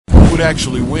would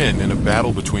actually win in a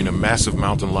battle between a massive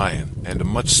mountain lion and a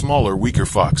much smaller, weaker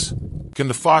fox? Can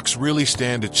the fox really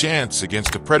stand a chance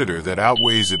against a predator that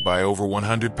outweighs it by over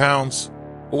 100 pounds?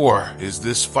 Or is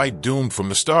this fight doomed from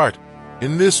the start?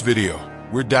 In this video,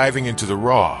 we're diving into the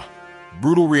raw,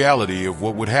 brutal reality of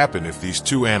what would happen if these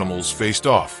two animals faced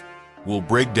off. We'll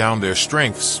break down their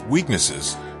strengths,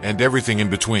 weaknesses, and everything in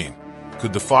between.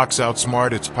 Could the fox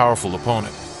outsmart its powerful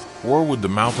opponent? Or would the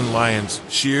mountain lion's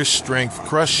sheer strength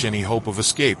crush any hope of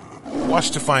escape? Watch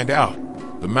to find out.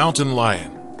 The mountain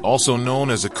lion, also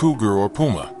known as a cougar or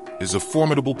puma, is a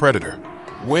formidable predator,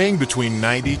 weighing between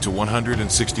 90 to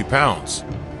 160 pounds,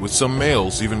 with some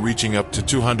males even reaching up to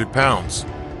 200 pounds.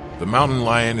 The mountain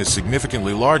lion is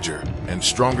significantly larger and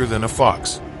stronger than a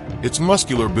fox. Its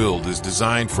muscular build is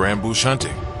designed for ambush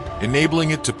hunting, enabling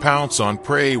it to pounce on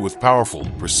prey with powerful,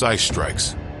 precise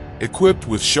strikes. Equipped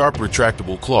with sharp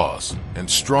retractable claws and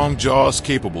strong jaws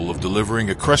capable of delivering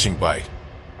a crushing bite,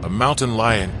 a mountain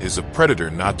lion is a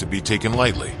predator not to be taken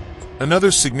lightly.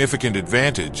 Another significant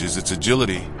advantage is its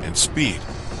agility and speed.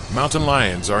 Mountain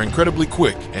lions are incredibly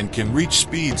quick and can reach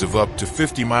speeds of up to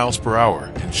 50 miles per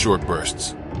hour in short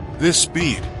bursts. This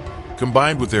speed,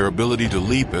 combined with their ability to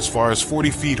leap as far as 40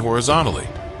 feet horizontally,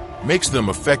 makes them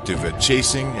effective at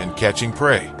chasing and catching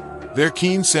prey. Their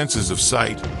keen senses of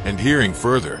sight and hearing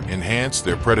further enhance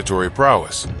their predatory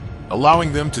prowess,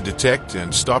 allowing them to detect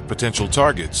and stalk potential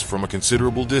targets from a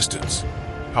considerable distance.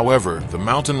 However, the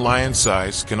mountain lion's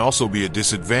size can also be a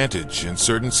disadvantage in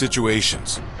certain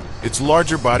situations. Its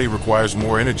larger body requires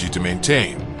more energy to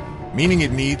maintain, meaning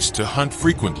it needs to hunt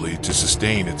frequently to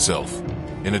sustain itself.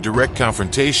 In a direct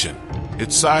confrontation,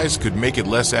 its size could make it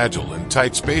less agile in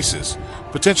tight spaces,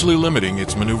 potentially limiting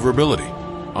its maneuverability.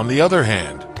 On the other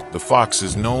hand, the fox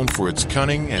is known for its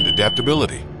cunning and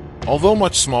adaptability. Although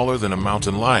much smaller than a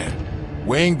mountain lion,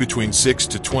 weighing between 6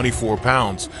 to 24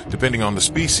 pounds depending on the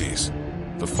species,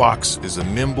 the fox is a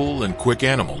nimble and quick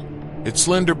animal. Its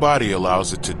slender body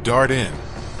allows it to dart in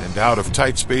and out of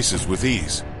tight spaces with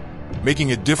ease, making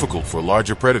it difficult for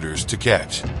larger predators to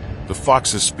catch. The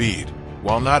fox's speed,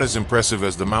 while not as impressive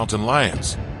as the mountain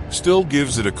lion's, still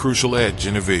gives it a crucial edge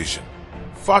in evasion.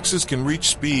 Foxes can reach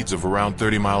speeds of around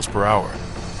 30 miles per hour,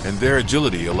 and their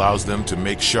agility allows them to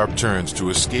make sharp turns to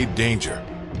escape danger.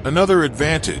 Another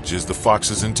advantage is the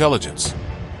fox's intelligence.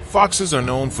 Foxes are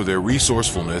known for their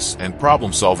resourcefulness and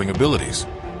problem-solving abilities,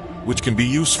 which can be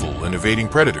useful in evading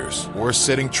predators or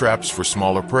setting traps for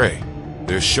smaller prey.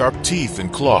 Their sharp teeth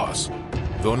and claws,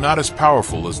 though not as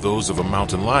powerful as those of a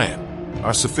mountain lion,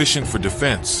 are sufficient for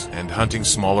defense and hunting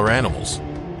smaller animals.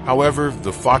 However,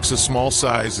 the fox's small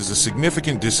size is a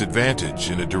significant disadvantage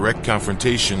in a direct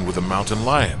confrontation with a mountain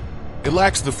lion. It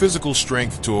lacks the physical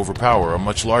strength to overpower a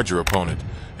much larger opponent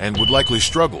and would likely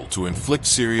struggle to inflict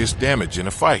serious damage in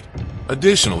a fight.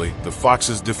 Additionally, the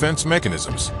fox's defense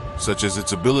mechanisms, such as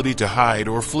its ability to hide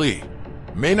or flee,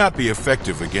 may not be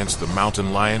effective against the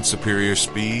mountain lion's superior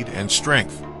speed and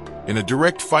strength. In a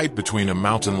direct fight between a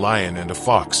mountain lion and a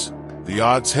fox, the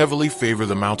odds heavily favor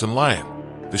the mountain lion.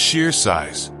 The sheer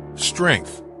size,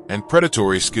 strength, and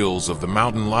predatory skills of the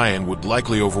mountain lion would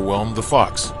likely overwhelm the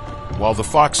fox, while the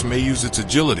fox may use its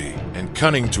agility and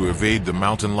cunning to evade the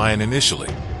mountain lion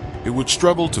initially. It would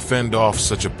struggle to fend off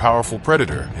such a powerful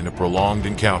predator in a prolonged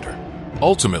encounter.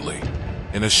 Ultimately,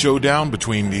 in a showdown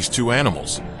between these two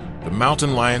animals, the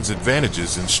mountain lion's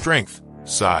advantages in strength,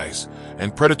 size,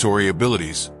 and predatory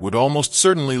abilities would almost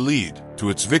certainly lead to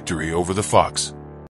its victory over the fox.